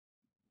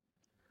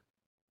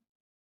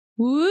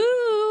Woo!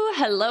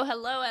 Hello,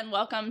 hello, and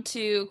welcome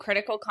to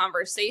Critical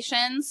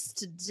Conversations.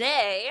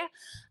 Today,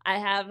 I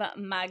have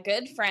my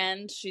good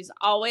friend, she's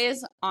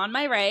always on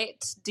my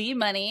right, D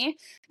Money,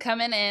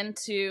 coming in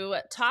to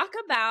talk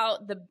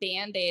about the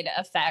Band-Aid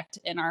effect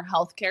in our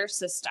healthcare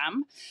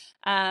system.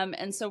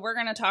 And so we're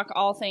going to talk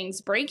all things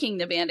breaking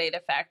the Band-Aid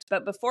effect.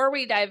 But before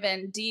we dive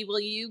in, D,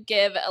 will you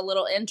give a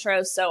little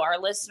intro so our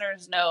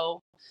listeners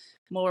know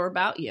more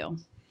about you?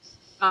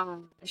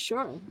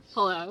 Sure.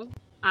 Hello,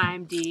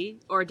 I'm Dee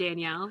or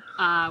Danielle,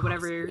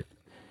 whatever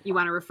you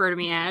want to refer to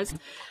me as.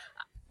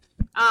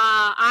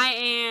 I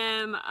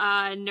am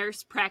a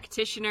nurse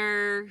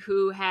practitioner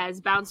who has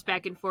bounced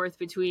back and forth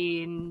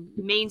between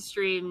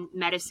mainstream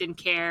medicine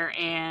care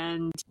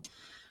and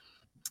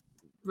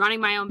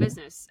running my own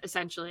business,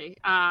 essentially.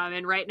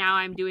 And right now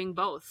I'm doing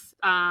both.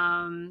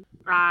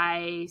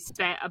 I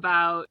spent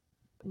about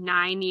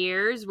 9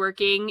 years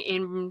working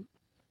in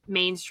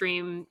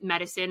mainstream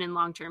medicine and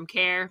long-term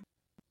care.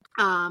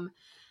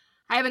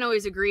 I haven't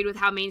always agreed with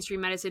how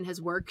mainstream medicine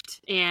has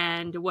worked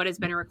and what has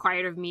been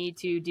required of me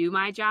to do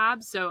my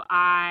job. So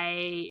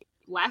I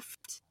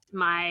left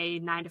my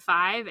 9 to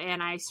 5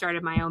 and I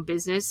started my own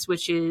business,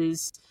 which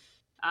is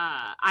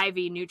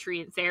IV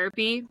nutrient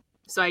therapy.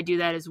 So I do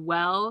that as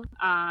well.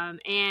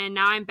 And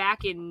now I'm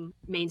back in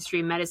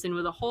mainstream medicine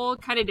with a whole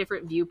kind of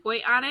different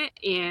viewpoint on it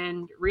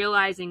and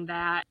realizing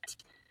that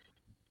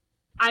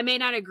I may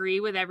not agree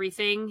with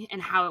everything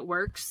and how it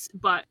works,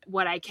 but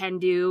what I can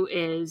do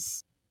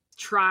is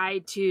try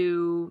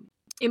to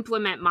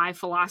implement my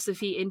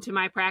philosophy into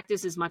my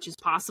practice as much as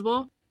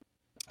possible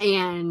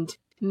and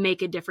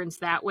make a difference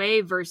that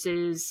way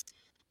versus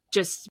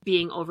just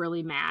being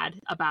overly mad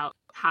about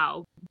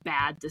how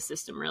bad the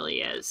system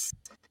really is.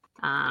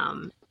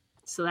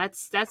 So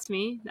that's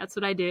me. That's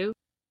what I do.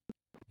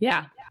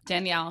 Yeah,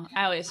 Danielle.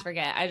 I always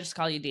forget. I just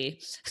call you D.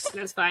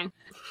 That's fine.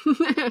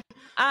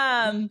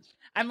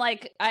 I'm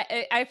like,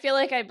 I feel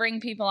like I bring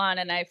people on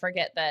and I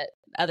forget that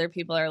other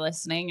people are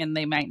listening and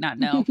they might not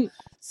know.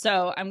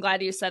 So I'm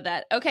glad you said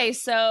that. Okay,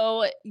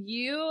 so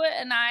you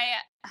and I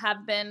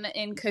have been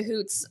in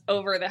cahoots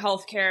over the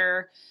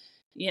healthcare,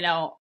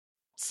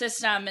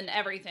 system and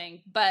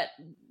everything. But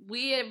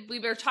we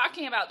were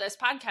talking about this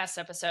podcast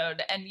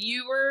episode and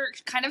you were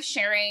kind of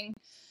sharing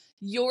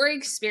your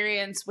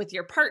experience with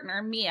your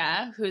partner,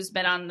 Mia, who's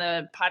been on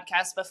the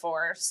podcast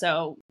before,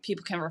 so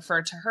people can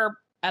refer to her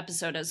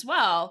episode as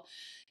well.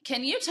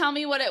 Can you tell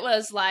me what it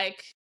was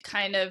like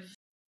kind of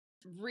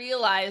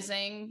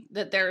realizing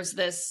that there's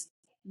this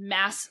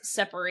mass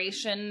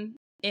separation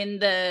in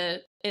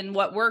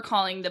what we're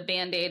calling the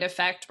Band-Aid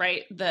effect,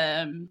 right?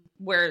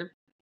 Where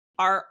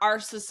our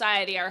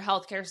society, our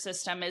healthcare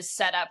system is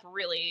set up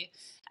really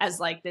as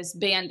like this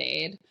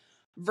Band-Aid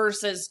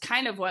versus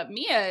kind of what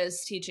Mia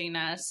is teaching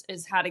us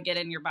is how to get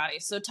in your body.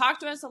 So talk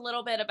to us a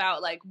little bit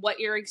about like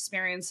what your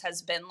experience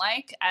has been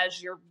like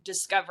as you're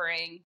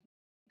discovering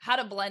how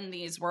to blend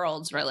these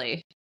worlds,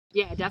 really.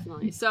 Yeah,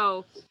 definitely.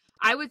 So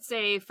I would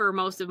say for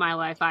most of my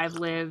life, I've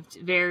lived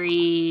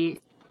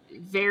very,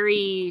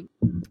 very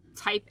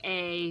type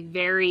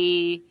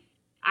A,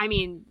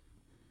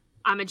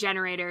 I'm a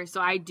generator, so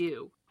I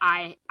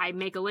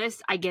make a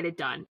list, I get it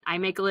done. I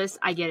make a list,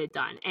 I get it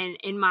done. And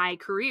in my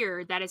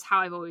career, that is how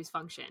I've always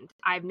functioned.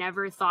 I've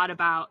never thought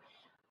about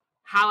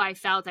how I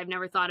felt. I've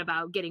never thought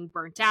about getting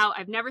burnt out.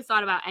 I've never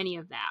thought about any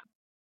of that.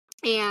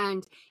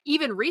 And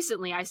even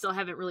recently, I still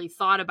haven't really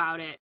thought about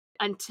it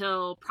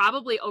until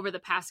probably over the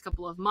past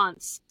couple of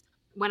months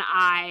when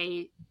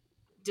I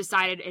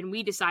decided, and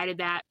we decided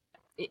that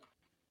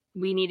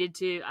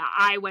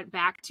I went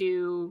back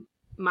to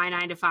my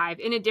 9 to 5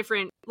 in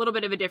a little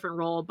bit of a different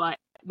role, but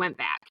went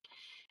back.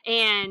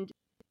 And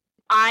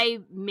I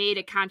made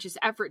a conscious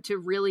effort to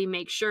really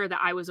make sure that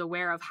I was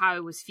aware of how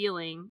I was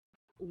feeling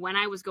when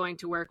I was going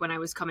to work, when I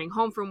was coming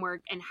home from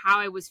work, and how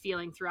I was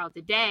feeling throughout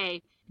the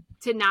day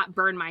to not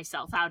burn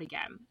myself out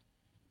again.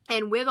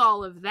 And with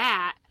all of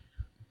that,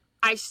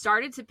 I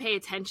started to pay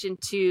attention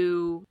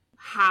to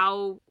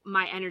how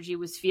my energy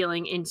was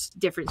feeling in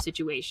different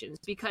situations,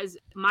 because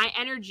my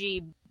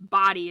energy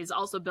body is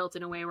also built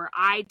in a way where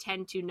I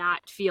tend to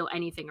not feel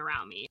anything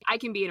around me. I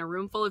can be in a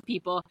room full of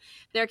people,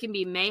 there can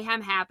be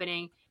mayhem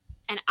happening,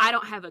 and I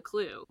don't have a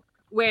clue.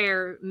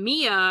 Where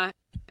Mia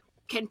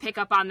can pick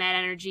up on that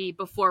energy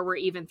before we're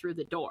even through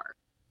the door.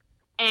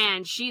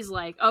 And she's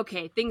like,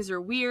 okay, things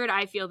are weird,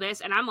 I feel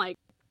this. And I'm like,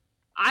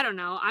 I don't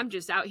know, I'm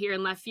just out here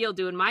in left field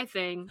doing my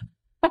thing.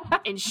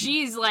 And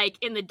she's like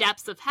in the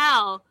depths of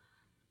hell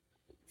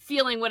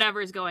feeling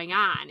whatever's going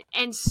on.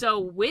 And so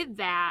with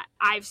that,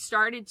 I've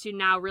started to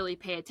now really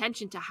pay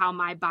attention to how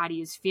my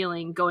body is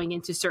feeling going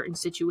into certain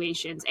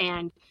situations.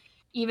 And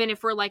even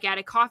if we're like at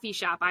a coffee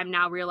shop, I'm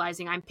now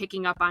realizing I'm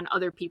picking up on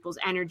other people's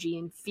energy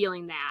and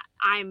feeling that.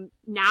 I'm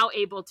now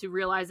able to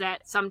realize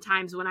that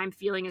sometimes when I'm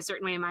feeling a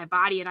certain way in my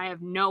body and I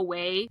have no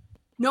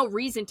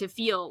reason to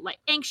feel like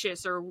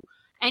anxious or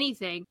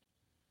anything.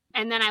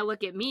 And then I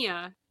look at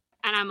Mia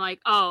and I'm like,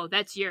 oh,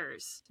 that's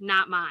yours,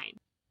 not mine.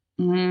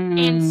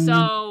 And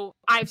so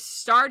I've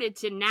started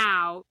to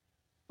now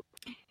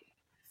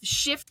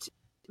shift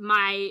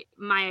my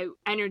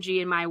energy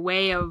and my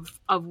way of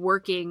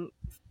working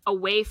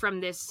away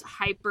from this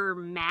hyper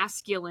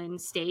masculine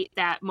state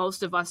that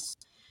most of us,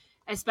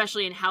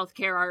 especially in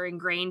healthcare, are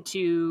ingrained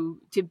to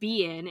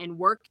be in and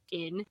work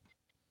in,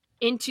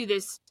 into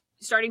this,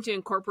 starting to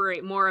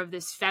incorporate more of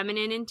this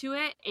feminine into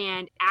it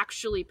and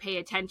actually pay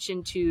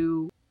attention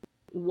to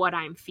what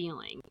I'm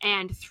feeling.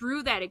 And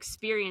through that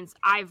experience,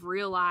 I've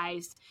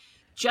realized,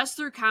 just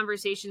through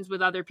conversations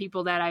with other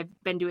people that I've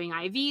been doing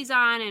IVs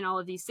on and all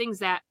of these things,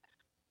 that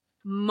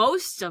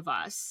most of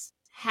us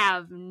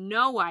have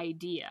no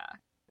idea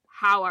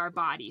how our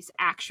bodies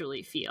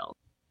actually feel.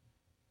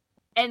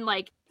 And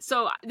like,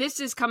 so this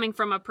is coming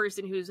from a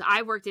person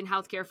I've worked in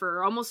healthcare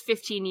for almost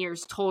 15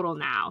 years total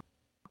now.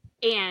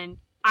 And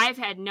I've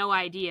had no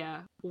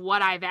idea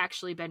what I've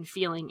actually been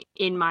feeling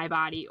in my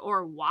body,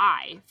 or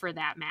why, for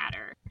that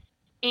matter.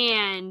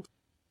 And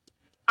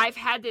I've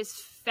had this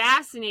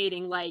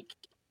fascinating like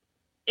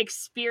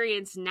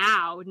experience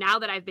now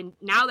that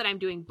I'm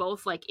doing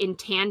both like in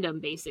tandem,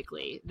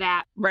 basically,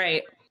 that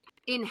right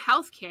in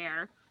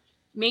healthcare,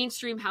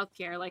 mainstream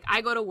healthcare, like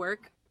I go to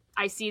work,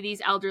 I see these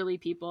elderly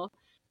people,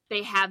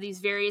 they have these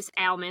various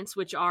ailments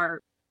which are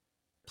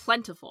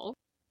plentiful,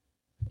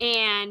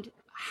 and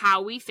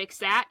how we fix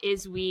that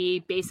is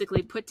we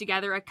basically put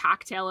together a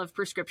cocktail of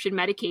prescription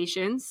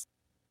medications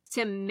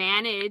to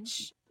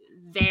manage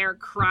their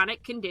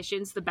chronic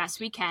conditions the best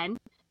we can,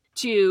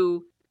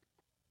 to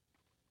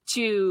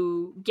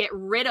get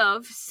rid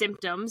of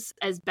symptoms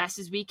as best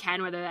as we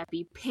can, whether that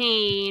be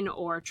pain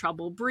or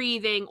trouble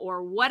breathing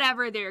or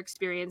whatever they're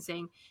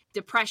experiencing,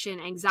 depression,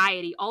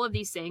 anxiety, all of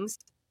these things.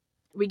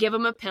 We give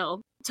them a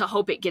pill to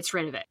hope it gets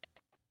rid of it.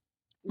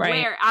 Right.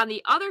 Where on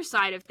the other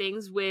side of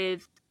things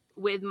with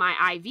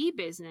my IV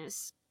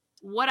business,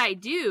 what I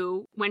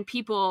do when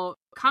people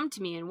come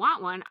to me and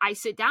want one, I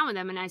sit down with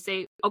them and I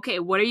say, okay,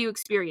 what are you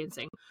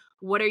experiencing?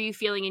 What are you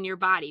feeling in your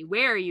body?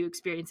 Where are you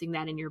experiencing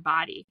that in your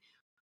body?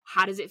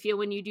 How does it feel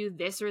when you do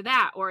this or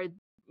that, or,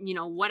 you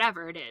know,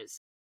 whatever it is?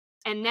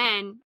 And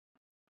then,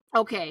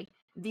 okay,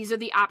 these are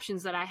the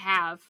options that I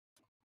have,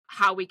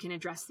 how we can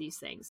address these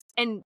things.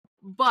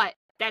 But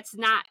that's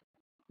not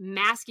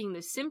masking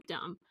the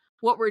symptom.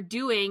 What we're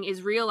doing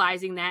is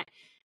realizing that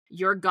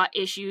your gut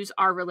issues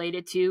are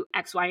related to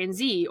X, Y, and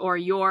Z, or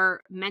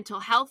your mental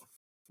health,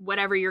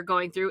 whatever you're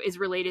going through, is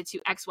related to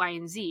X, Y,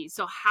 and Z.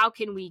 So how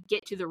can we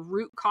get to the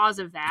root cause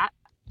of that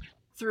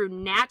through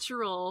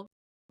natural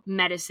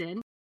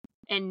medicine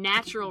and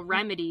natural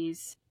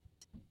remedies?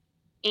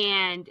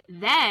 And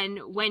then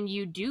when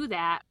you do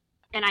that,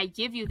 and I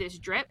give you this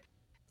drip,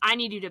 I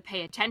need you to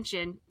pay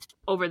attention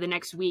over the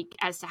next week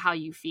as to how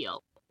you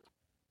feel,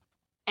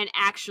 and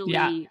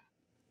actually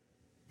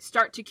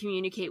start to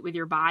communicate with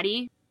your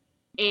body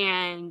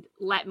and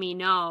let me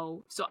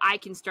know, so I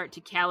can start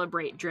to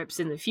calibrate drips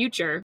in the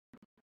future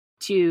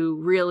to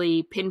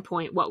really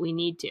pinpoint what we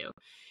need to.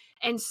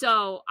 And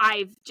so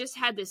I've just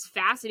had this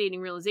fascinating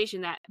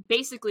realization that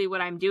basically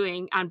what I'm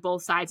doing on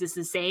both sides is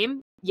the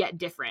same, yet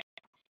different.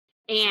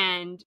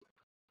 And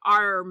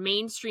our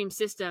mainstream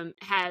system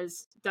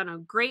has done a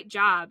great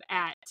job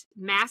at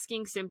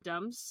masking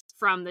symptoms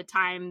from the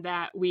time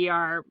that we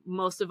are,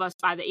 most of us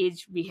by the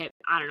age we hit,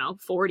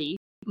 40,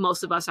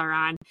 most of us are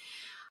on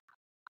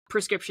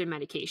prescription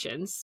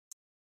medications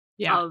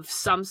of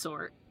some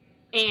sort.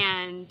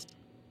 And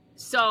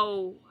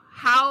so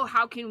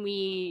how can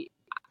we,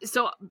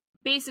 so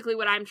basically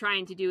what I'm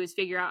trying to do is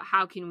figure out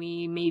how can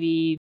we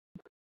maybe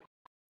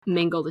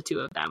mingle the two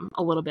of them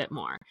a little bit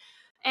more.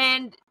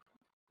 And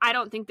I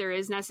don't think there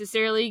is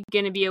necessarily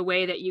going to be a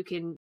way that you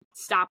can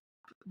stop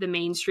the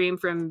mainstream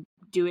from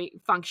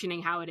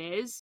functioning how it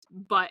is.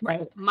 But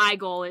my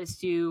goal is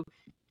to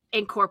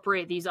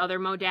incorporate these other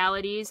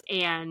modalities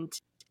and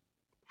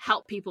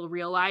help people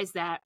realize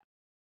that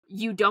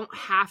you don't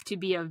have to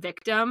be a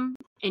victim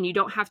and you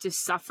don't have to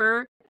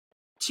suffer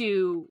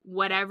to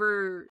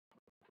whatever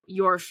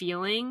you're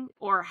feeling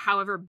or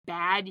however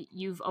bad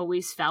you've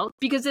always felt.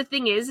 Because the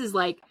thing is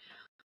like,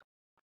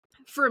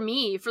 for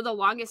me, for the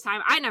longest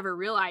time, I never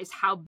realized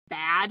how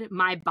bad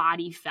my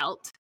body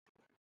felt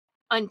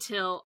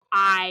until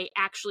I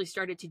actually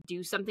started to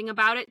do something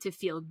about it to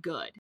feel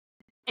good.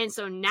 And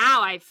so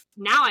now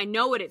I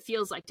know what it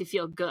feels like to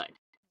feel good.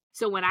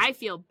 So when I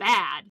feel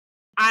bad,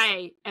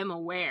 I am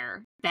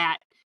aware that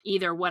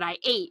either what I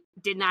ate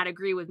did not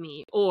agree with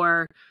me,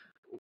 or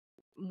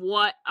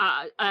what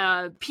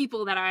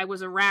people that I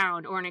was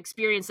around, or an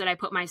experience that I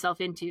put myself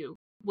into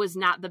was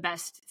not the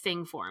best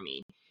thing for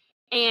me.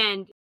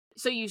 And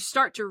so you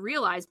start to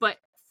realize, but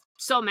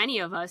so many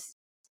of us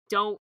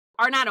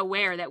are not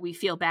aware that we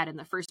feel bad in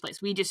the first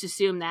place. We just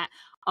assume that,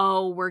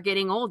 we're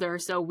getting older,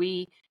 so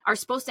we are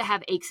supposed to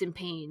have aches and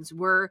pains.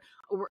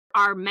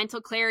 Our mental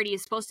clarity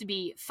is supposed to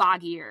be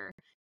foggier.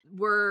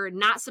 We're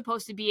not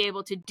supposed to be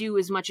able to do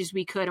as much as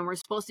we could, and we're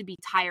supposed to be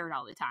tired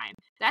all the time.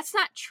 That's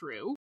not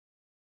true.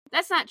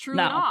 That's not true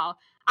at all.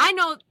 I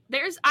know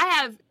I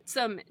have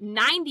some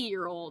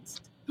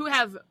 90-year-olds who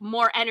have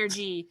more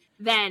energy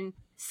than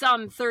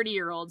some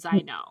 30-year-olds I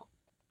know.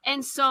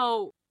 And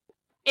so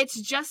it's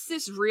just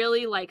this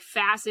really like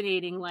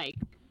fascinating like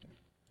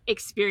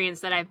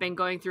experience that I've been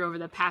going through over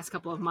the past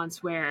couple of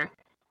months where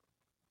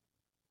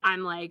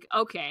I'm like,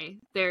 okay,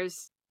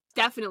 there's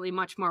definitely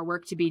much more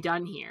work to be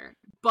done here,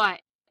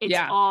 but it's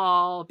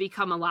all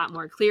become a lot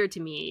more clear to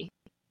me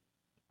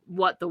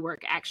what the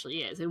work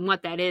actually is. And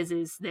what that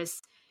is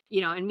this,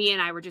 you know, and me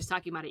and I were just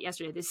talking about it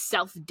yesterday, this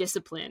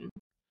self-discipline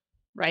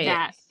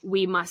that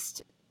we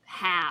must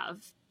have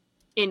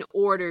in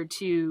order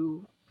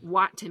to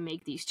want to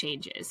make these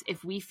changes.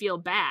 If we feel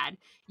bad,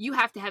 you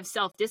have to have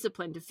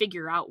self-discipline to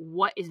figure out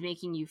what is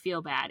making you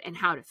feel bad and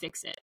how to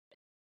fix it.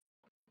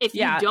 If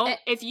you don't,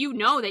 if you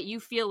know that you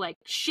feel like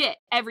shit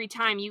every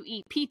time you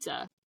eat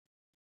pizza,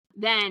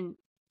 then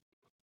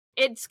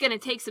it's going to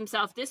take some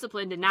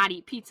self-discipline to not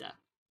eat pizza.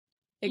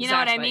 Exactly. You know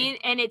what I mean?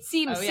 And it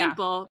seems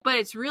simple, but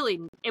it's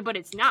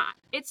not.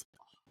 It's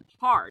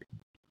hard.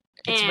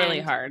 It's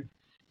really hard.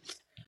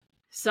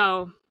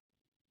 So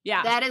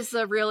yeah, that is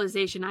the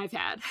realization I've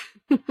had.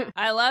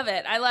 I love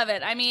it.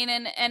 I mean,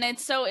 and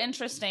it's so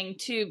interesting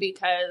too,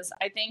 because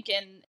I think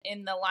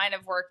in the line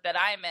of work that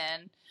I'm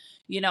in,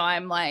 you know,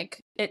 I'm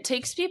like, it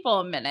takes people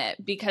a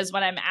minute, because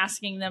what I'm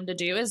asking them to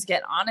do is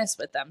get honest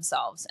with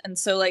themselves. And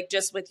so like,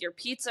 just with your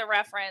pizza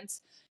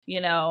reference,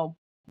 you know,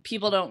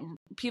 people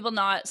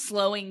not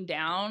slowing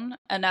down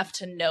enough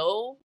to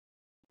know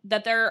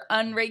that they're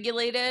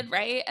unregulated,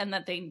 right? And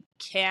that they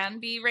can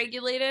be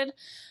regulated.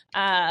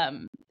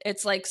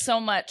 It's like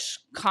so much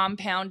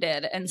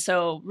compounded. And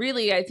so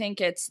really, I think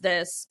it's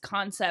this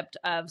concept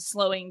of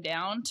slowing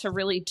down to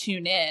really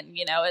tune in.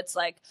 You know, it's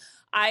like,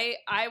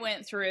 I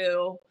went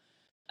through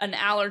an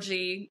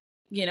allergy,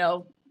 you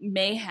know,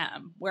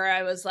 mayhem, where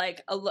I was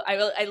like,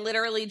 I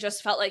literally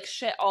just felt like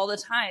shit all the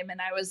time.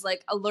 And I was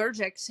like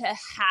allergic to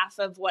half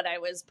of what I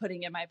was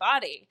putting in my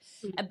body.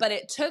 Mm-hmm. But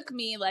it took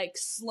me like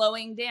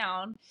slowing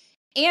down,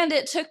 and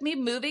it took me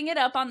moving it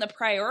up on the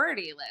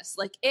priority list.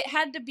 Like, it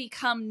had to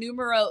become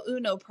numero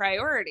uno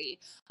priority,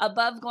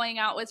 above going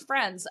out with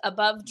friends,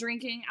 above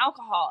drinking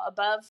alcohol,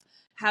 above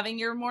having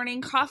your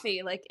morning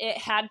coffee. Like, it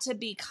had to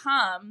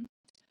become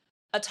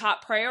a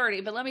top priority.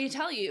 But let me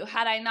tell you,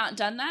 had I not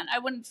done that, I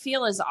wouldn't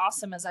feel as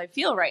awesome as I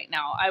feel right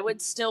now. I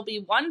would still be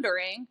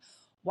wondering,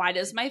 why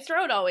does my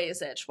throat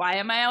always itch? Why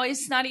am I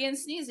always snotty and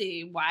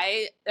sneezy?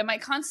 Why am I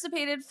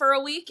constipated for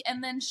a week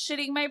and then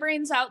shitting my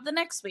brains out the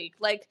next week?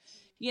 Like,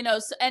 you know,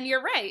 so, and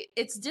you're right,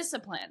 it's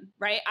discipline,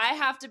 right? I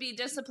have to be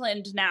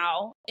disciplined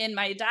now in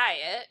my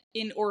diet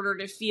in order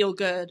to feel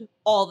good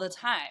all the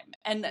time.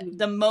 And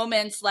the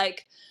moments,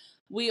 like,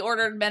 we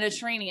ordered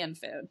Mediterranean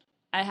food.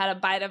 I had a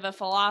bite of a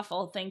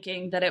falafel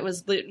thinking that it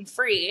was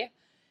gluten-free.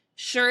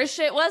 Sure as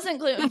shit wasn't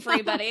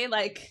gluten-free, buddy.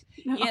 Like,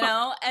 no. You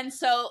know? And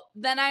so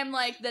then I'm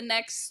like, the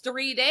next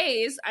 3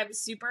 days, I'm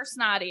super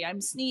snotty. I'm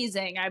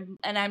sneezing.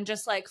 I'm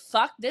just like,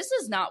 fuck, this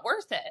is not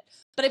worth it.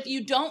 But if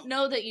you don't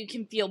know that you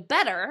can feel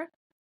better,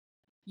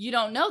 you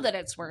don't know that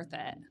it's worth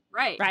it.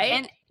 Right.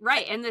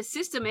 And the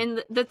system,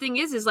 and the thing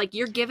is like,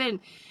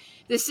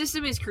 the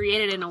system is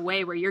created in a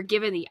way where you're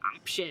given the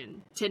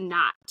option to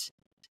not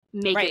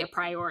make it a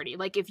priority.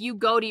 Like, if you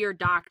go to your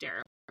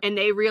doctor and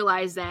they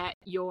realize that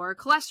your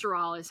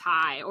cholesterol is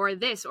high or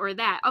this or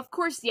that, of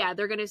course, yeah,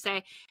 they're going to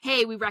say,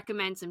 hey, we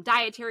recommend some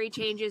dietary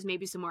changes,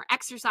 maybe some more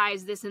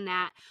exercise, this and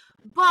that.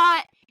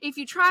 But if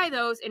you try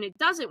those and it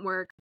doesn't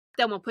work,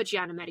 then we'll put you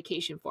on a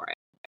medication for it.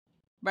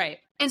 Right.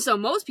 And so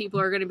most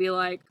people are going to be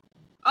like,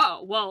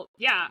 oh, well,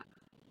 yeah,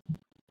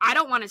 I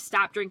don't want to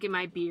stop drinking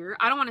my beer.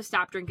 I don't want to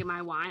stop drinking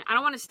my wine. I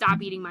don't want to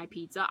stop eating my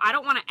pizza. I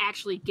don't want to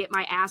actually get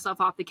my ass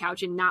off the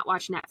couch and not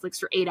watch Netflix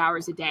for 8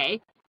 hours a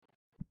day.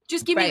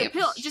 Just give me the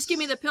pill. Just give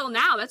me the pill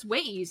now. That's way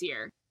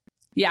easier.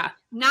 Yeah.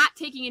 Not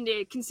taking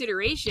into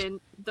consideration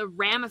the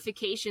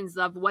ramifications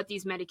of what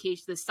these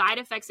medications, the side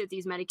effects that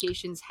these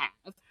medications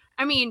have.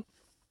 I mean,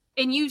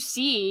 and you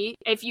see,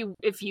 if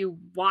you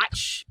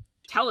watch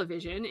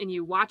television and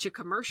you watch a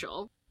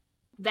commercial,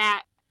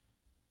 that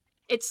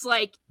it's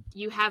like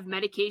you have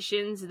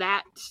medications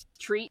that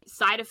treat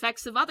side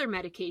effects of other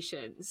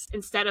medications,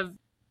 instead of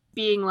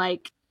being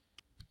like,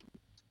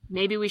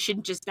 maybe we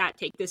should just not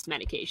take this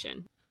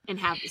medication and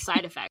have the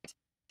side effect.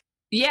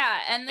 Yeah.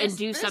 And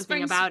do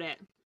something about it.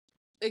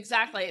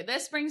 Exactly.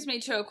 This brings me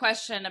to a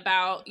question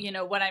about, you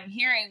know, what I'm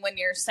hearing when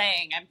you're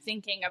saying, I'm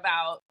thinking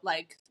about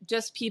like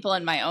just people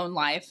in my own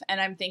life, and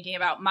I'm thinking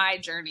about my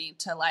journey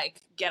to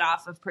like get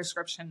off of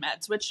prescription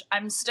meds, which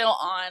I'm still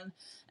on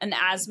an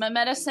asthma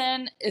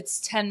medicine. It's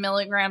 10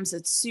 milligrams.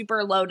 It's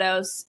super low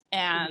dose.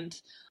 And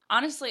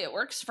honestly, it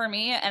works for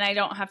me, and I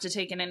don't have to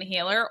take an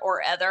inhaler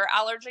or other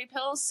allergy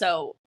pills.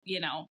 So, you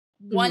know,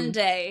 one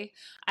day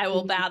I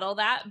will battle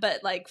that,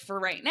 but like for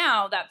right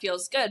now, that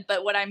feels good.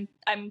 But what I'm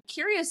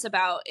curious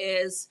about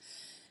is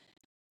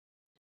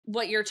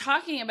what you're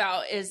talking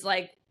about is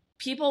like,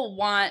 people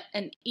want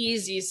an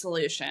easy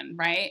solution,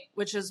 right?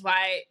 Which is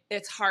why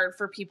it's hard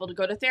for people to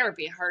go to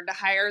therapy, hard to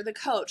hire the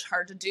coach,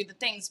 hard to do the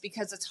things,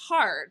 because it's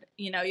hard.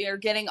 You know, you're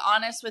getting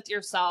honest with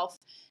yourself,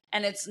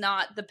 and it's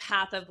not the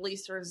path of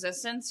least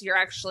resistance. You're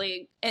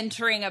actually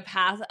entering a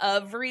path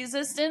of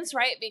resistance,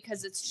 right?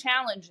 Because it's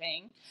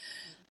challenging.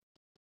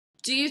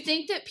 Do you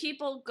think that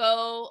people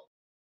go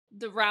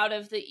the route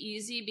of the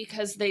easy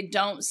because they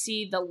don't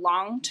see the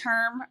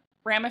long-term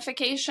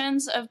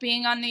ramifications of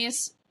being on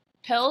these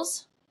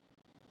pills?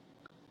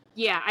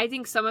 Yeah, I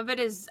think some of it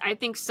is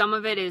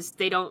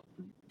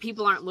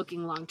people aren't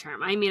looking long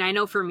term. I mean, I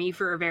know for me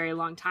for a very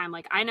long time,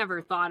 like I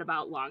never thought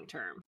about long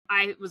term.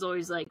 I was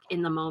always like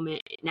in the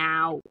moment,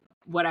 now,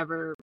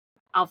 whatever,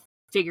 I'll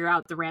figure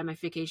out the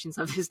ramifications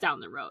of this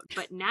down the road.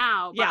 But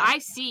now, but I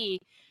see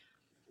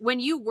when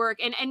you work,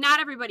 and not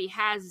everybody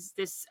has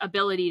this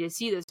ability to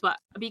see this, but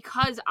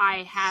because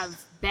I have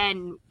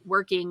been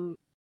working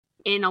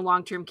in a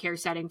long-term care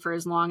setting for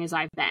as long as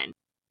I've been,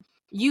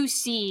 you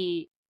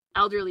see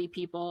elderly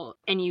people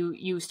and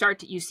you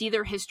see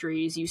their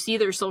histories, you see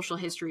their social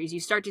histories, you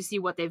start to see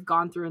what they've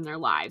gone through in their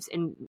lives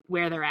and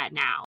where they're at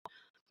now.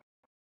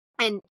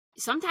 And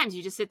sometimes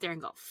you just sit there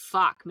and go,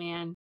 fuck,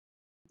 man,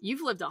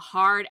 you've lived a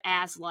hard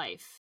ass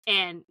life.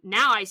 And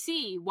now I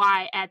see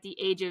why at the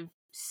age of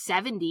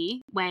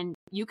 70, when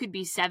you could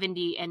be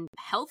 70 and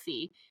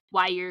healthy,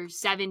 why you're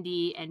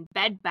 70 and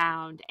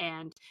bedbound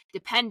and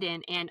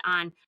dependent and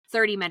on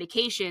 30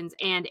 medications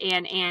and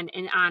on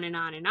and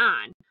on and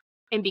on.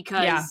 And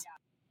because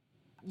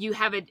you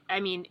have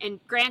and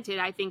granted,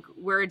 I think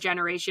we're a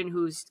generation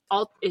who's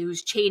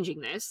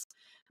changing this,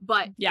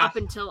 but up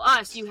until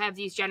us, you have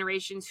these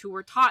generations who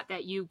were taught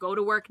that you go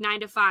to work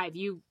 9 to 5,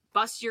 you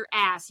bust your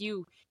ass,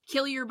 you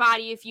kill your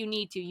body if you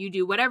need to, you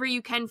do whatever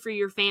you can for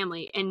your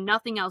family, and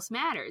nothing else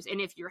matters.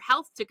 And if your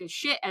health took a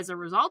shit as a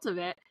result of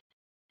it,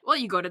 well,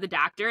 you go to the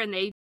doctor and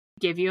they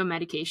give you a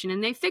medication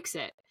and they fix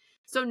it.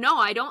 So no,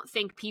 I don't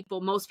think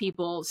most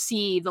people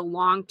see the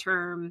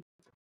long-term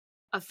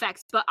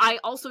effects, but I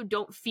also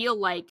don't feel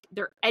like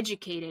they're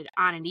educated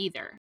on it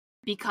either,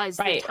 because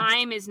the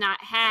time is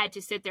not had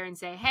to sit there and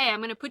say, hey, I'm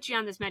going to put you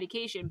on this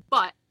medication,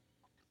 but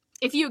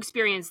if you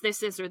experience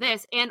this, or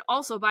this, and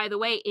also, by the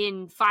way,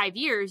 in 5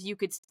 years, you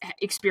could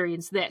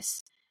experience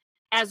this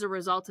as a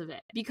result of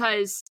it,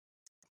 because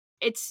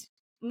it's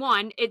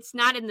not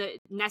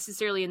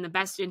necessarily in the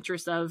best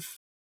interest of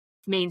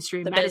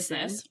mainstream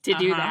medicine to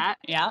do that.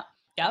 Yeah.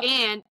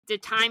 And the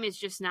time is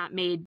just not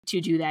made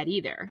to do that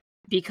either,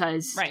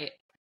 because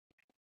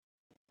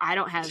I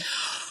don't have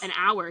an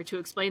hour to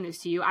explain this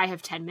to you. I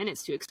have 10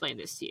 minutes to explain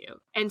this to you.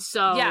 And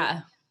so,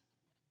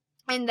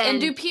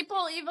 and do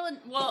people even,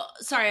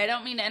 sorry, I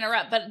don't mean to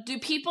interrupt, but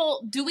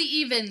do we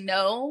even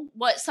know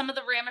what some of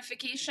the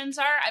ramifications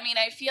are? I mean,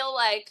 I feel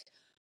like,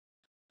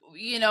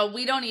 we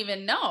don't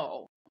even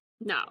know.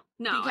 No.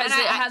 Because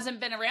it hasn't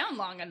been around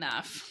long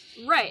enough.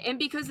 Right. And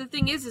because the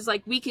thing is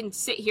like, we can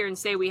sit here and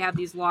say we have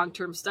these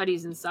long-term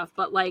studies and stuff,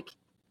 but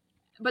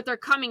they're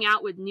coming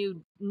out with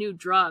new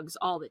drugs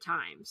all the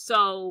time.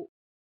 So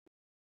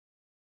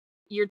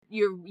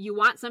you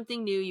want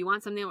something new, you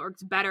want something that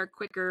works better,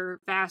 quicker,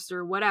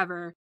 faster,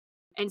 whatever.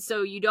 And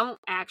so you don't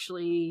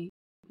actually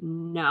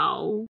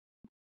know,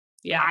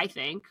 I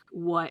think,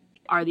 what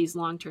are these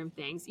long-term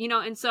things,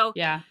 and so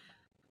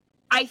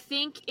I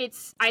think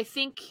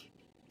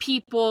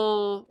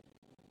people,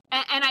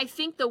 and I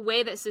think the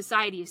way that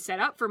society is set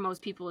up for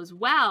most people as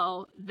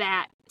well,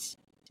 that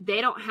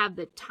they don't have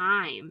the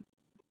time.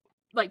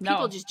 Like,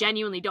 people just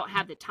genuinely don't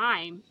have the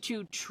time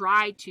to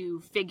try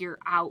to figure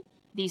out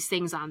these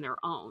things on their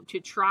own, to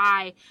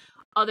try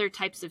other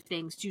types of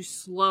things, to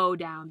slow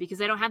down, because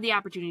they don't have the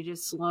opportunity to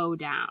slow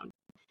down.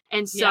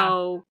 And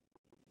so,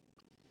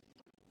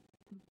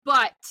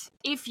 but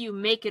if you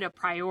make it a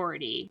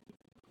priority,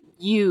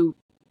 you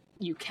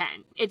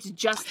can. It's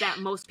just that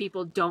most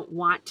people don't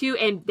want to,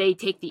 and they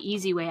take the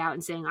easy way out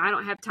and saying, I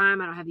don't have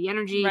time, I don't have the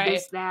energy,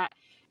 this, that,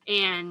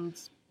 and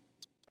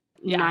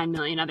 9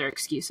 million other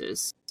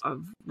excuses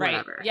of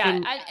whatever. Yeah.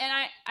 And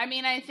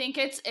I think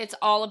it's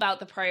all about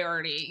the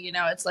priority.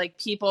 It's like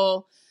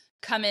people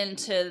come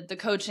into the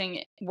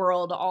coaching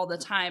world all the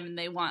time and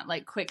they want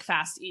like quick,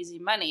 fast, easy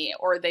money,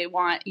 or they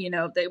want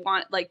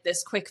like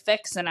this quick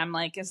fix. And I'm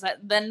like,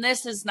 then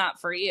this is not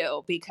for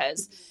you,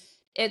 because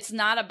it's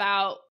not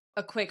about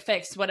a quick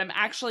fix. What I'm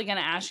actually going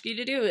to ask you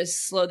to do is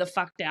slow the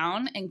fuck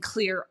down and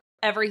clear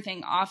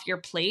everything off your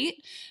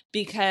plate,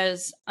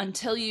 because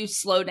until you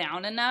slow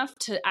down enough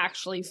to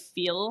actually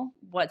feel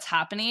what's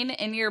happening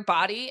in your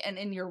body and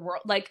in your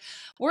world, like,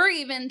 we're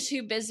even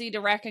too busy to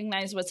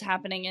recognize what's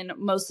happening in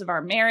most of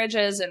our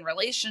marriages and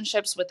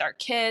relationships with our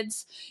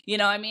kids.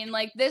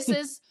 Like, this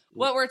is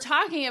what we're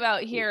talking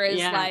about here is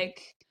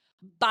like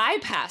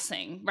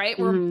bypassing, right?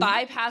 We're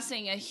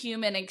bypassing a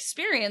human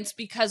experience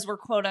because we're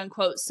quote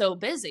unquote so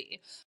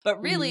busy.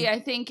 But really, I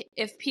think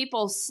if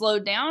people slow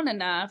down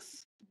enough,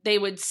 they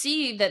would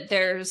see that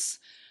there's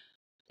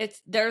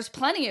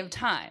plenty of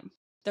time.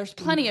 There's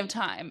plenty of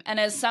time. And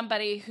as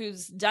somebody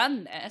who's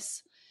done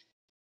this,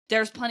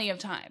 there's plenty of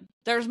time.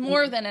 There's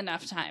more than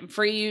enough time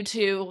for you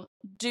to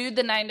do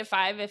the 9 to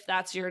 5 if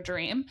that's your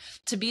dream,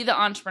 to be the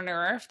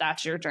entrepreneur if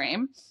that's your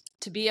dream,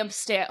 to be a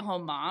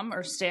stay-at-home mom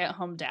or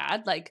stay-at-home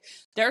dad. Like,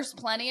 there's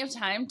plenty of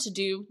time to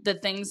do the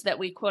things that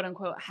we quote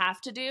unquote have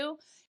to do,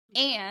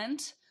 and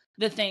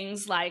the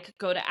things like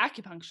go to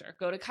acupuncture,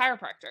 go to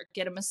chiropractor,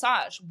 get a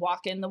massage,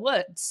 walk in the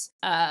woods,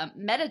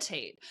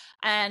 meditate.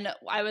 And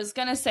I was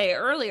going to say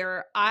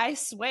earlier, I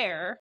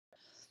swear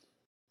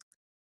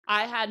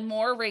I had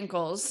more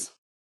wrinkles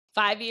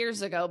 5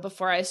 years ago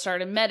before I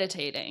started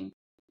meditating.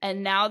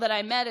 And now that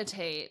I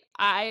meditate,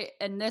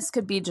 and this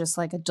could be just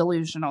like a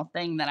delusional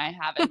thing that I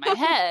have in my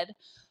head,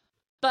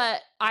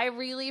 but I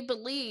really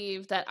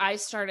believe that I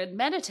started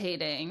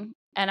meditating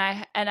and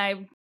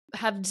I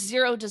have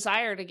zero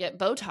desire to get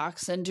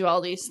Botox and do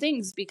all these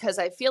things because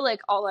I feel like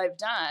all I've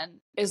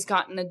done is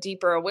gotten a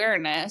deeper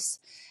awareness,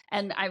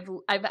 and I've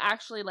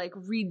actually like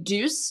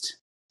reduced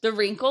the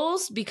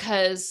wrinkles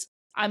because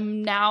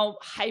I'm now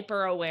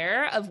hyper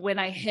aware of when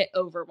I hit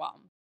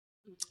overwhelm,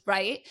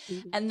 right?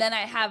 Mm-hmm. And then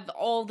I have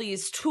all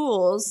these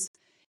tools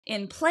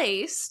in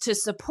place to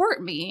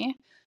support me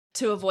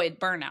to avoid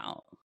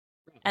burnout.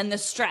 And the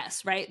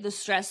stress, right? The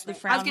stress, the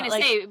frown. I was going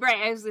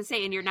to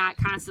say, and you're not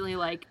constantly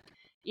like,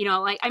 you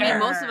know, like, I mean,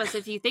 most of us,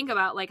 if you think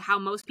about like how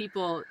most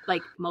people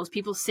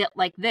sit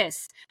like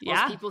this,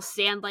 most people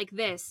stand like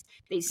this,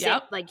 they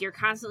sit like you're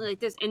constantly like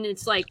this. And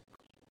it's like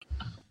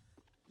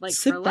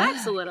sit relax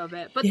back a little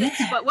bit. But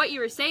but what you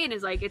were saying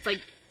is like, it's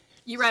like,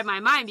 you read my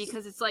mind,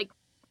 because it's like,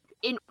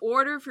 in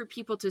order for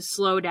people to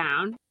slow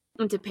down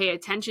and to pay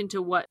attention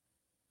to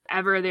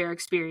whatever they're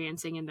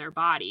experiencing in their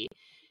body,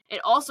 it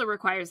also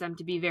requires them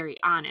to be very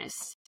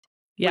honest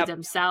with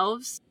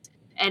themselves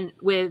and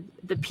with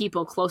the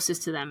people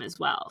closest to them as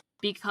well.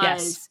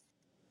 Because,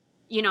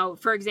 you know,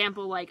 for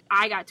example, like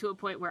I got to a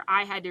point where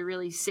I had to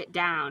really sit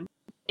down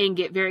and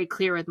get very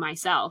clear with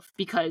myself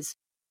because,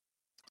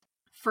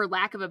 for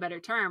lack of a better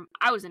term,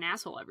 I was an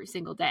asshole every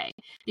single day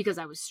because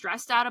I was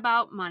stressed out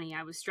about money.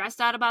 I was stressed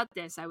out about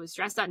this. I was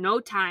stressed out.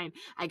 No time.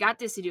 I got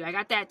this to do. I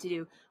got that to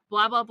do.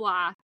 Blah, blah,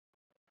 blah.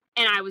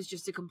 And I was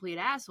just a complete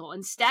asshole.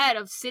 Instead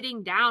of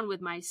sitting down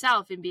with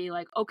myself and being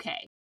like,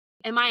 okay,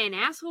 am I an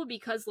asshole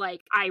because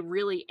like I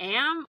really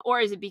am? Or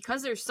is it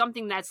because there's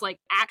something that's like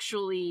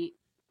actually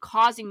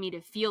causing me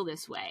to feel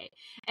this way?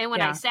 And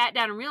when I sat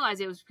down and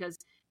realized it was because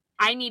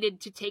I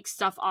needed to take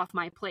stuff off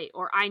my plate,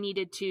 or I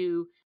needed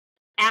to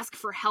ask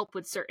for help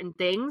with certain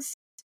things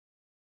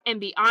and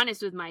be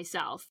honest with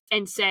myself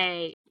and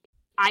say,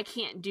 I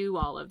can't do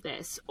all of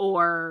this,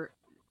 or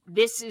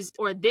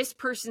this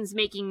person's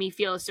making me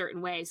feel a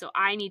certain way. So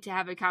I need to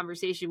have a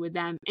conversation with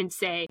them and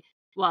say,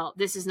 well,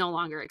 this is no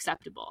longer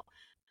acceptable.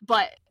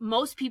 But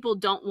most people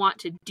don't want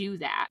to do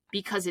that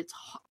because it's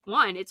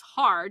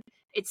hard.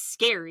 It's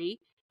scary.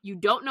 You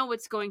don't know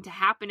what's going to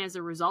happen as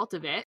a result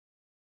of it.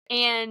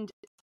 And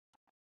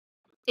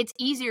it's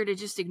easier to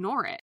just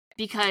ignore it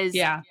because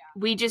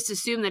we just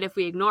assume that if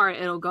we ignore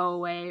it, it'll go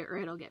away or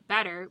it'll get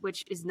better,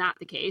 which is not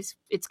the case.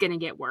 It's going to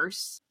get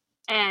worse.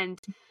 And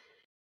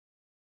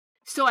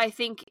so I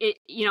think it,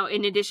 you know,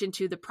 in addition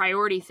to the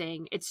priority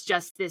thing, it's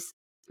just this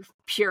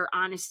pure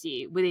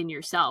honesty within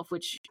yourself,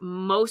 which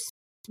most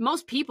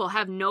people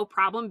have no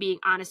problem being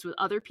honest with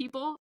other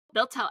people.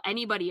 They'll tell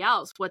anybody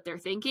else what they're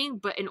thinking,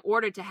 but in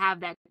order to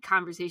have that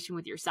conversation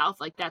with yourself,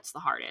 like that's the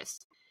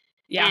hardest.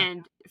 Yeah.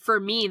 And for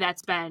me,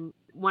 that's been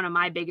one of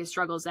my biggest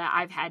struggles that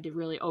I've had to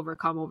really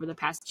overcome over the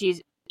past,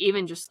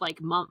 even just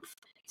like month,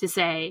 to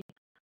say,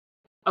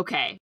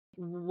 okay,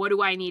 what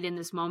do I need in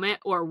this moment?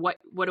 Or what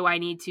do I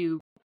need to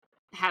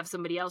have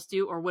somebody else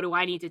do? Or what do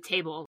I need to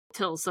table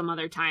till some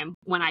other time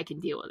when I can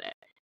deal with it?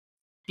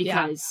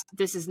 Because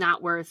this is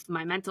not worth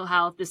my mental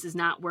health. This is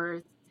not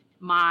worth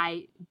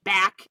my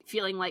back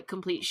feeling like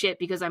complete shit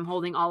because I'm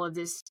holding all of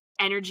this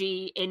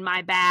energy in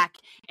my back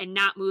and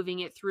not moving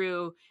it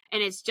through.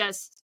 And it's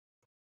just,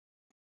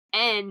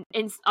 and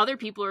other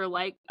people are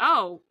like,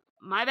 oh,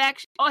 my back,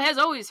 it has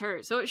always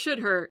hurt, so it should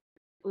hurt.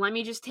 Let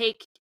me just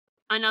take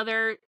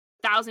another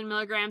 1,000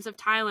 milligrams of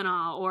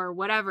Tylenol or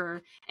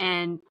whatever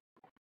and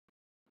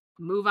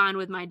move on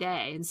with my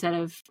day instead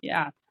of,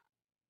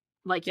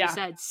 like you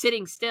said,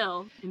 sitting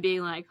still and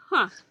being like,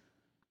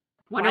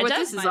 wonder what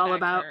this is all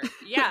about.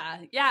 Yeah.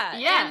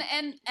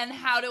 And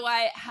how do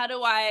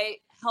I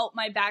help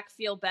my back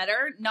feel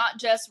better? Not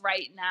just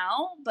right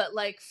now, but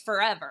like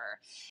forever.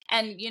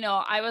 And, you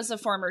know, I was a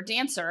former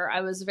dancer.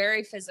 I was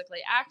very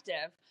physically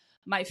active.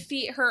 My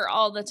feet hurt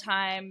all the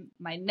time.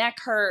 My neck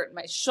hurt,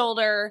 my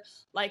shoulder.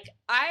 Like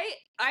I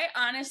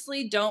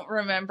honestly don't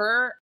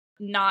remember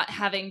not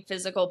having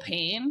physical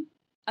pain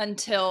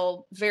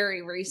until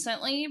very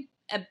recently.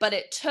 But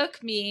it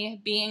took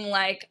me being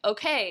like,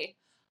 okay,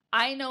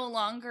 I no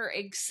longer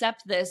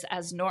accept this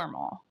as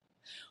normal.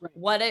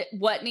 Right.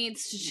 What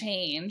needs to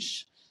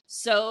change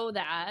so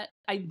that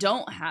I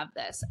don't have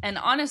this? And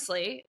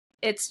honestly,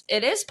 it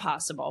is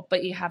possible,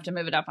 but you have to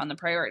move it up on the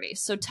priority.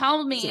 So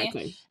tell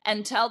me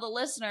and tell the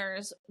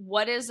listeners,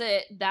 what is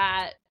it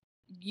that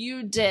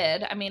you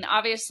did? I mean,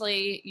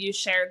 obviously you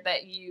shared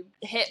that you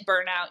hit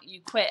burnout, you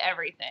quit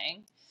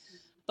everything,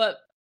 but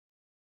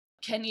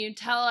can you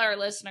tell our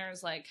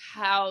listeners like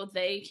how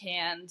they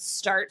can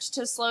start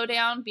to slow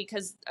down?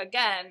 Because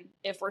again,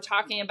 if we're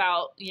talking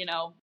about, you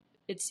know,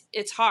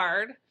 it's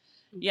hard.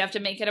 You have to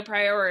make it a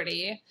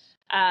priority.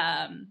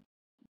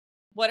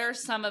 what are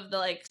some of the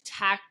like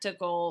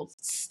tactical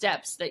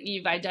steps that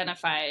you've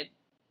identified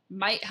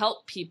might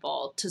help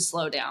people to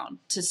slow down,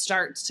 to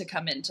start to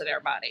come into their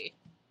body?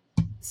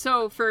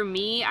 So for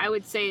me, I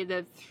would say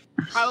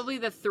probably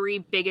the three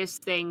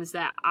biggest things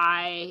that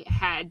I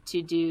had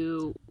to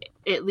do,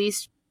 at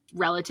least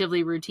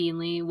relatively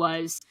routinely,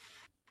 was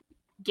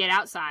get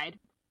outside.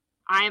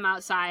 I am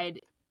outside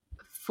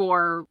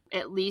for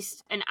at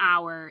least an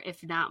hour,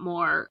 if not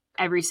more,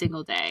 every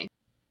single day,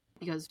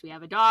 because we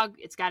have a dog.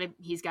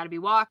 He's got to be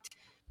walked.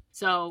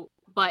 So,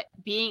 but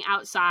being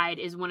outside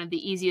is one of the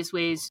easiest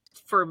ways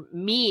for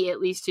me, at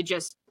least, to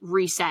just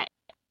reset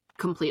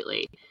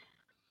completely.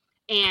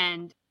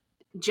 And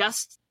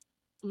just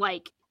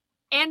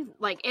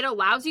it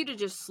allows you to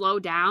just slow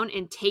down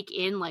and take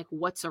in like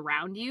what's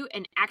around you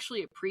and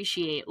actually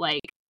appreciate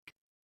like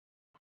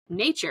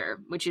nature,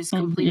 which is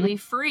completely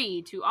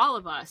free to all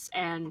of us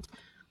and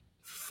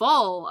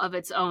full of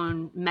its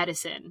own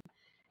medicine.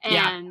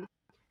 And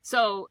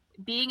so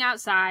being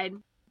outside,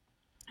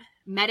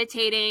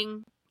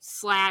 meditating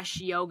 /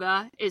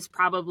 yoga is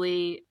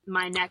probably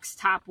my next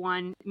top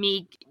one.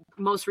 Me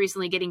most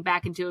recently getting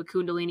back into a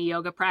Kundalini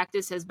yoga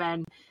practice has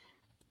been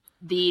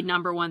the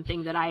number one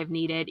thing that I have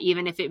needed,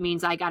 even if it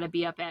means I got to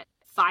be up at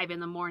 5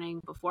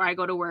 a.m. before I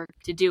go to work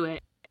to do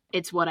it.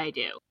 It's what I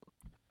do.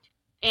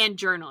 And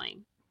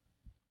journaling.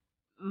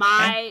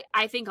 I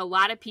think a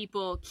lot of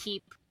people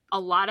keep a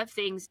lot of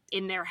things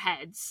in their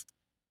heads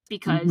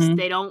because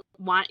they don't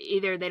want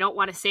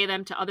to say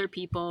them to other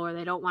people, or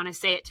they don't want to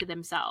say it to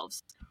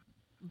themselves.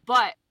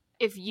 But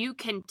if you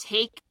can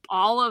take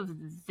all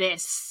of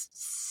this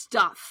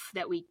stuff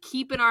that we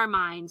keep in our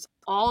minds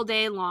all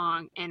day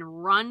long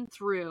and run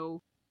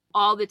through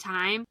all the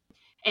time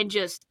and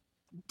just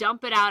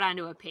dump it out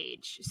onto a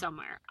page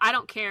somewhere. I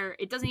don't care.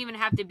 It doesn't even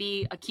have to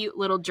be a cute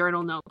little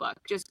journal notebook.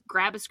 Just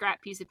grab a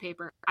scrap piece of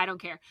paper. I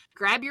don't care.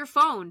 Grab your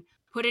phone,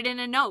 put it in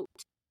a note.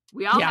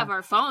 We all have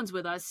our phones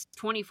with us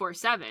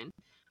 24/7.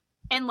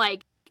 And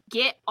like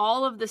get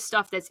all of the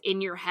stuff that's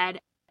in your head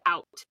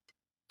out.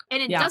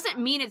 And it doesn't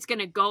mean it's going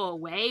to go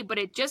away, but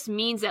it just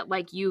means that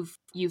like you've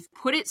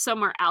put it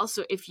somewhere else.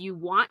 So if you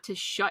want to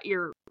shut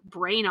your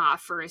brain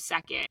off for a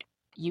second,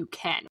 you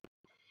can.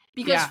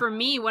 Because for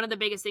me, one of the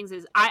biggest things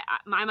is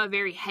I'm a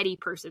very heady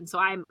person. So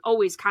I'm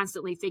always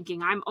constantly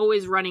thinking. I'm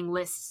always running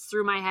lists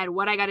through my head,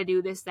 what I got to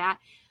do, this, that.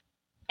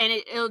 And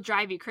it'll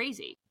drive you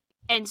crazy.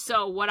 And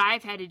so what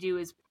I've had to do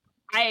is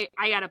I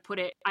got to put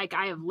it, like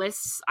I have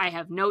lists, I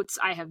have notes,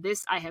 I have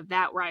this, I have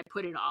that, where I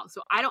put it all.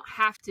 So I don't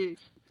have to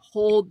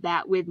hold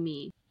that with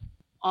me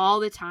all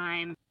the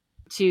time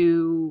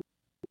to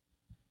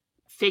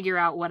figure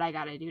out what I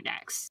got to do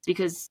next,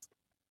 because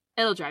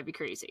it'll drive you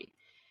crazy.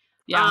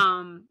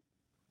 And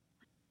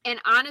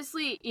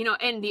honestly,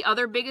 and the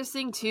other biggest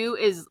thing too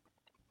is,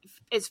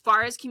 as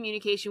far as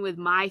communication with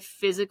my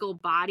physical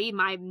body,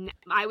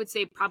 I would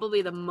say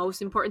probably the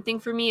most important thing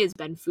for me has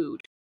been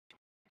food.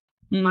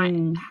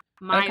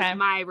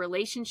 My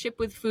relationship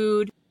with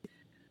food,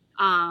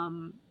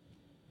 what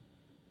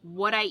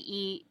I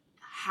eat,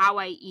 how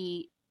I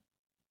eat.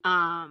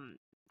 I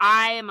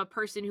am a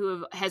person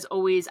who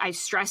I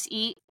stress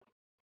eat.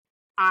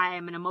 I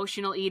am an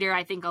emotional eater.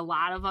 I think a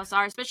lot of us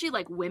are, especially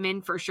like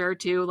women for sure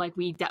too. Like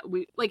we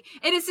like,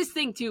 and it's this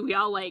thing too. We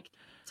all like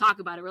talk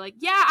about it. We're like,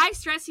 yeah, I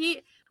stress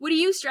eat. What do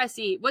you stress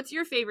eat? What's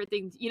your favorite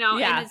thing?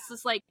 And it's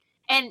just like,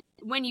 and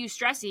when you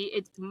stress eat,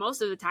 it's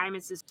most of the time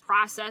it's this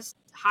processed,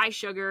 high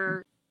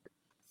sugar,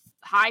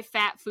 high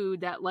fat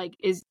food that like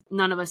is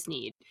none of us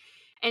need.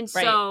 And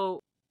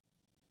so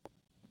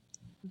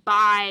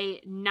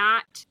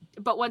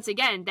but once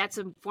again, that's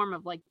a form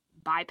of like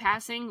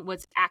bypassing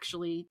what's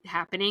actually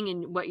happening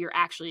and what you're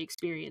actually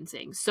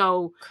experiencing.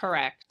 So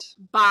correct.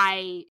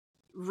 By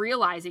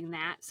realizing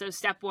that, so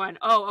step one,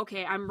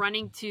 okay, I'm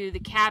running to the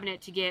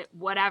cabinet to get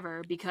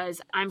whatever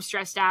because I'm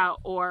stressed out,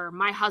 or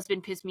my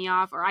husband pissed me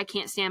off, or I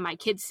can't stand my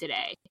kids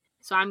today,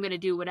 so I'm going to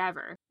do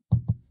whatever.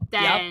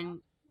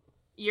 Then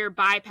you're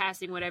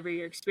bypassing whatever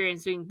you're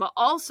experiencing. But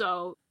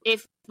also,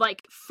 if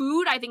like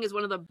food, I think is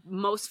one of the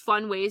most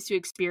fun ways to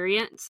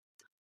experience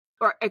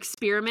or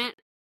experiment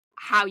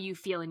how you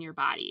feel in your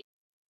body.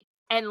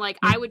 And like,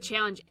 I would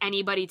challenge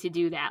anybody to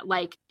do that.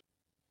 Like,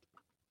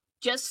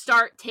 just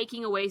start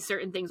taking away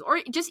certain things, or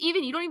just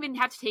even, you don't even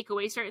have to take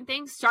away certain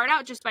things. Start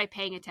out just by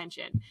paying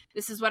attention.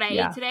 This is what I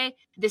ate today.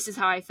 This is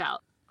how I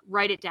felt.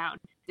 Write it down.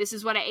 This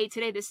is what I ate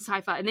today. This is how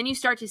I felt. And then you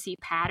start to see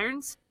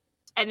patterns.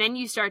 And then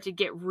you start to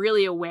get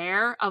really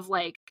aware of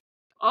like,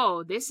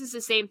 this is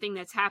the same thing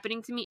that's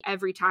happening to me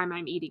every time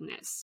I'm eating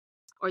this.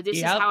 Or this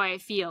is how I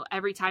feel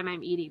every time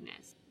I'm eating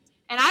this.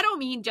 And I don't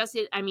mean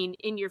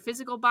in your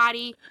physical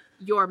body,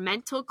 your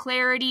mental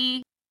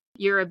clarity,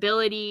 your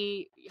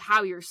ability,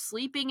 how you're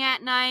sleeping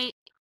at night,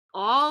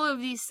 all of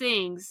these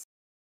things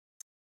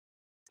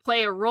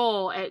play a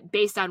role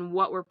based on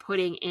what we're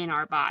putting in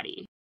our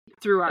body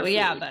through our food.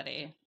 Yeah,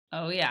 buddy.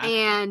 Oh, yeah.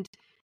 And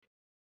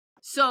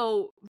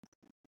so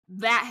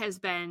that's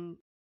been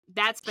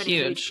a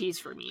huge piece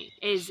for me,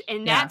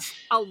 that's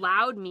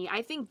allowed me,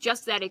 I think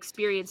just that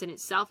experience in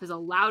itself has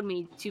allowed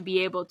me to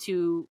be able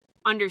to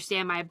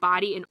understand my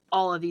body in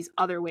all of these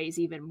other ways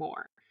even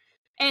more.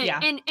 And Yeah.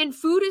 and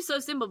food is so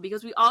simple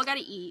because we all got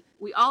to eat.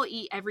 We all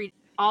eat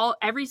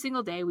every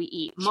single day. We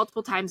eat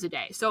multiple times a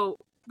day. So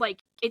like,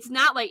 it's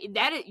not like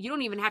that. You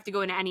don't even have to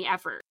go into any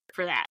effort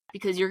for that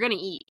because you're going to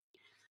eat.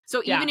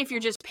 So even if you're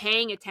just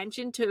paying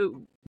attention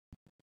to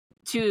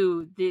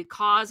the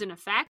cause and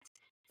effect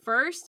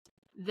first,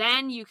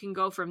 then you can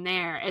go from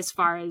there as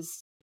far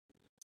as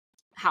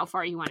how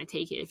far you want to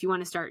take it. If you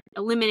want to start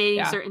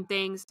eliminating certain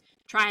things,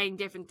 trying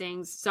different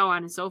things, so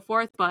on and so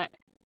forth. But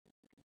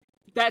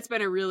that's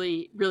been a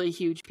really, really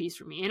huge piece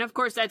for me. And of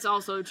course, that's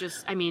also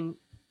just, I mean,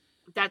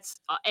 that's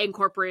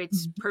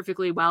incorporates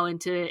perfectly well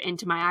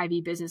into my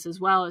IV business as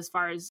well, as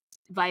far as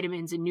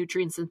vitamins and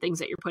nutrients and things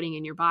that you're putting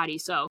in your body.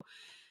 So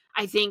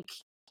I think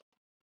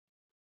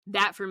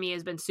that for me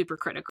has been super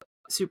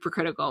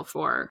critical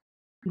for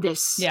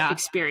this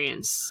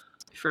experience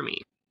for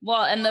me.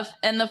 Well,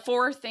 and the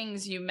 4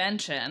 things you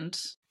mentioned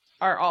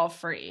are all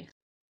free.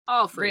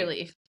 All free.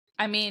 Really.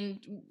 I mean,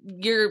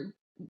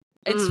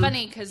 it's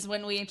funny because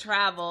when we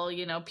travel,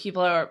 you know,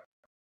 people are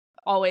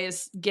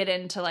always get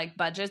into like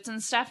budgets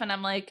and stuff, and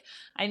I'm like,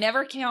 I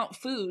never count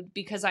food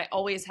because I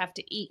always have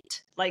to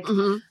eat. Like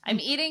I'm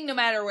eating no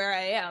matter where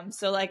I am.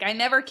 So like I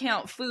never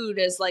count food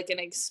as like an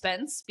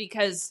expense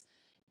because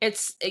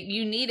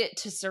you need it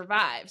to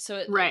survive.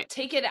 So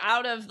take it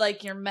out of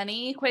like your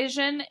money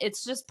equation.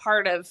 It's just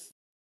part of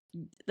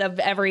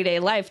everyday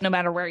life, no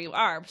matter where you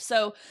are.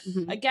 So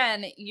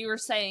again, you were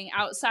saying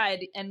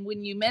outside, and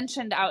when you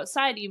mentioned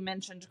outside, you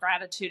mentioned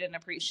gratitude and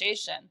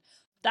appreciation.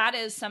 That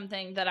is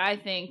something that I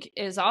think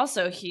is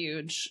also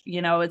huge.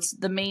 You know, it's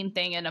the main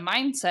thing in a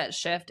mindset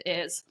shift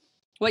is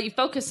what you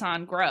focus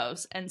on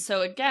grows. And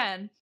so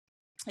again,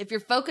 if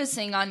you're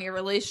focusing on your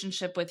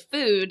relationship with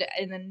food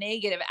in a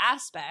negative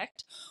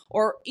aspect,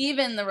 or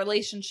even the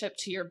relationship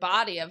to your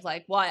body of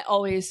like, well, I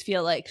always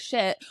feel like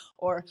shit,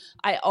 or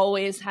I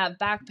always have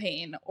back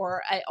pain,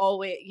 or I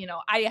always, you know,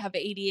 I have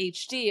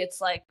ADHD.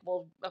 It's like,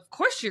 well, of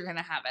course you're going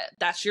to have it.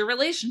 That's your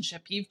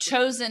relationship. You've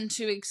chosen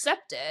to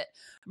accept it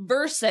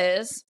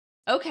versus,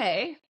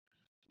 okay,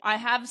 I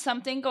have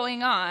something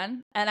going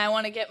on and I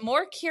want to get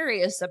more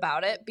curious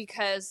about it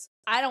because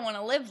I don't want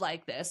to live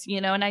like this,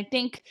 you know? And I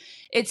think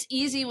it's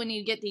easy when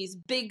you get these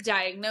big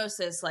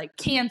diagnoses like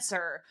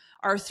cancer,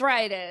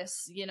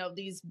 arthritis, you know,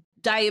 these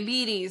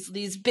diabetes,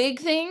 these big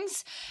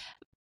things.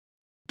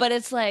 But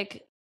it's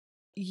like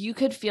you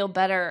could feel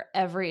better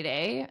every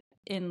day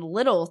in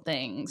little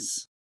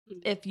things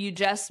if you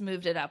just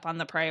moved it up on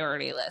the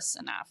priority list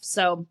enough.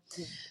 So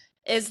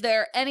is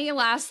there any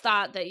last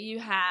thought that you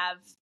have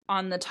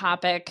on the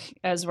topic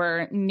as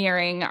we're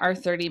nearing our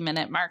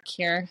 30-minute mark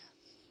here?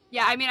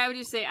 Yeah, I mean, I would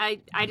just say,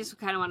 I just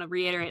kind of want to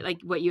reiterate, like,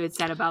 what you had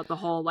said about the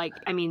whole, like,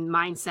 I mean,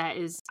 mindset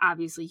is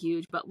obviously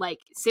huge, but, like,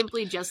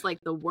 simply just,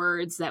 like, the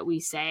words that we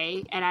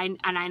say, and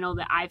I know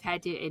that I've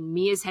had to, and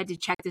Mia's had to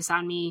check this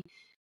on me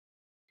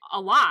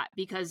a lot,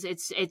 because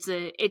it's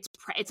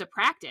a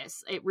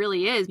practice. It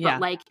really is,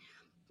 but, like,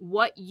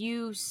 what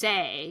you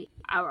say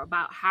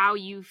about how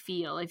you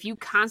feel, if you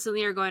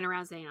constantly are going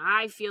around saying,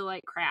 I feel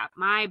like crap,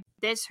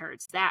 this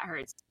hurts, that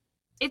hurts,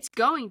 it's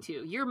going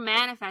to. You're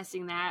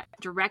manifesting that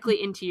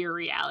directly into your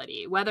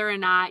reality, whether or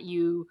not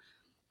you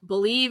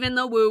believe in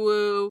the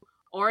woo-woo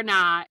or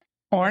not.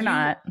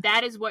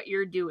 That is what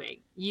you're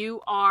doing.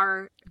 You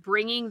are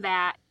bringing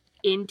that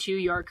into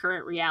your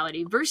current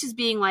reality versus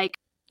being like,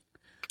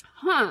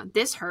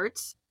 this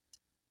hurts.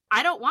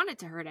 I don't want it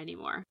to hurt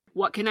anymore.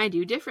 What can I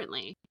do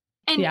differently?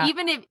 And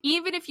even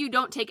if you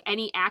don't take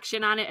any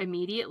action on it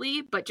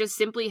immediately, but just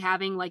simply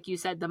having, like you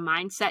said, the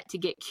mindset to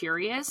get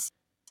curious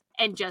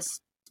and just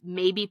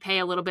maybe pay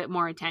a little bit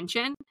more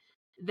attention,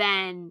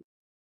 then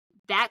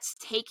that's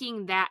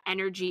taking that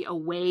energy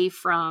away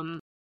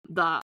from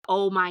the,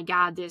 oh my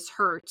God, this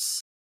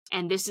hurts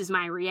and this is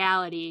my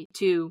reality,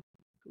 to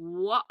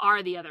what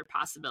are the other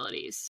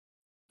possibilities?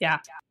 Yeah,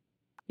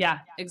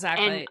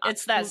 exactly. And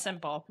it's that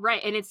simple.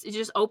 Right. And it's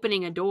just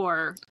opening a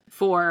door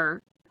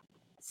for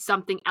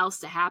something else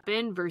to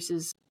happen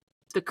versus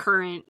the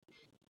current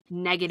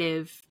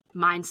negative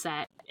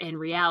mindset and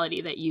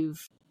reality that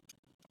you've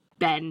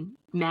been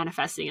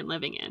manifesting and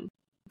living in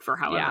for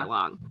however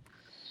long.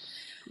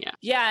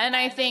 Yeah. And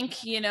I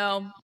think, you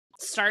know,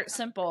 start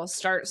simple,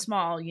 start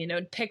small, you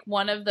know, pick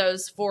one of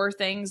those 4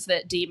 things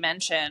that Dee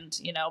mentioned,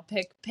 you know,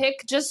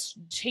 pick just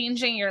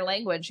changing your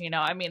language, you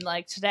know. I mean,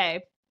 like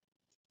today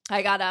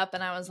I got up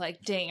and I was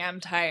like, dang, I'm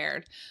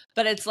tired.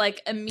 But it's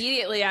like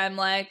immediately I'm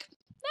like,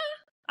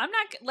 nah, I'm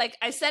not, like,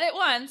 I said it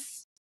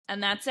once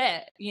and that's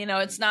it. You know,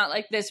 it's not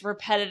like this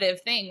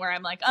repetitive thing where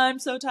I'm like, I'm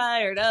so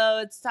tired.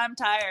 Oh, I'm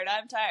tired.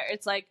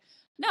 It's like,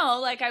 no,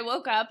 like I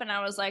woke up and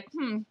I was like,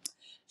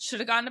 should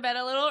have gone to bed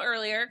a little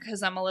earlier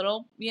because I'm a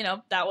little, you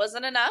know, that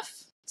wasn't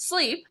enough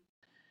sleep.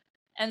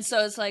 And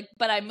so it's like,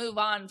 but I move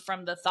on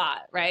from the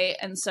thought, right?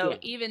 And so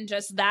even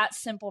just that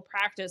simple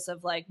practice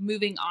of like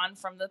moving on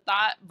from the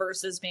thought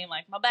versus being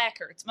like, my back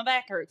hurts.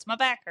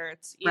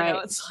 You know,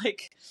 it's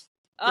like,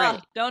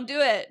 don't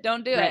do it.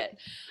 Don't do it.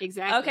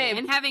 Exactly. Okay.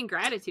 And having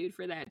gratitude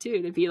for that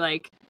too, to be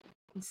like,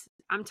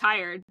 I'm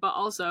tired, but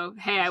also,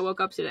 hey, I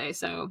woke up today,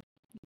 so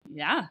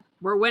yeah,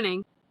 we're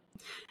winning.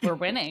 We're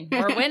winning.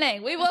 We're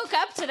winning. We woke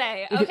up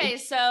today. Okay,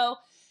 so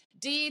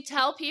Dee,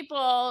 tell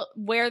people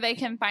where they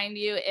can find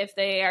you if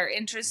they are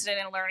interested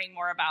in learning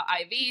more about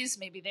IVs.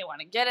 Maybe they want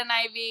to get an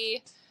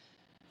IV.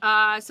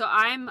 So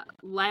I'm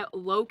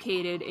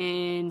located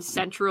in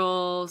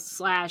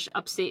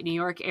central/upstate New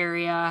York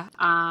area.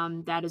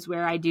 That is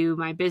where I do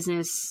my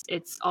business.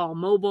 It's all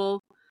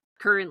mobile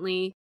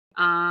currently.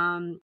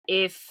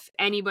 If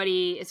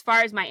anybody, as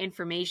far as my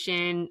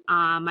information,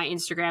 my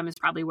Instagram is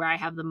probably where I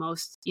have the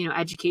most,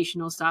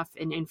 educational stuff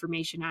and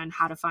information on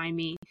how to find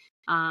me.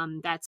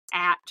 That's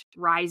at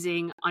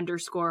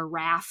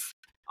rising_Raff,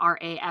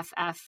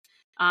 RAFF.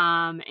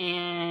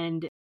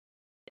 And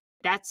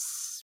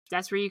that's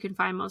where you can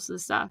find most of the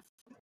stuff.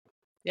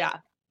 Yeah.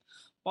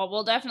 Well,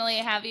 we'll definitely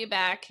have you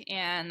back,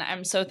 and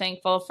I'm so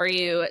thankful for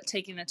you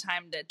taking the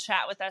time to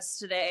chat with us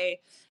today.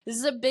 This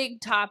is a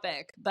big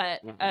topic,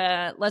 but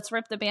let's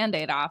rip the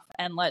Band-Aid off,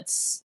 and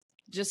let's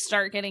just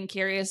start getting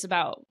curious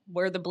about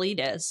where the bleed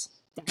is.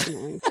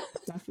 Definitely.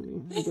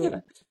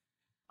 Definitely.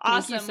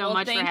 Awesome. Thank you so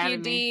much for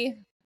having me. Dee.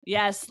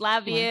 Yes,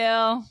 love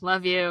you.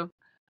 Love you.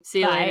 See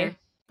you later.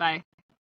 Bye.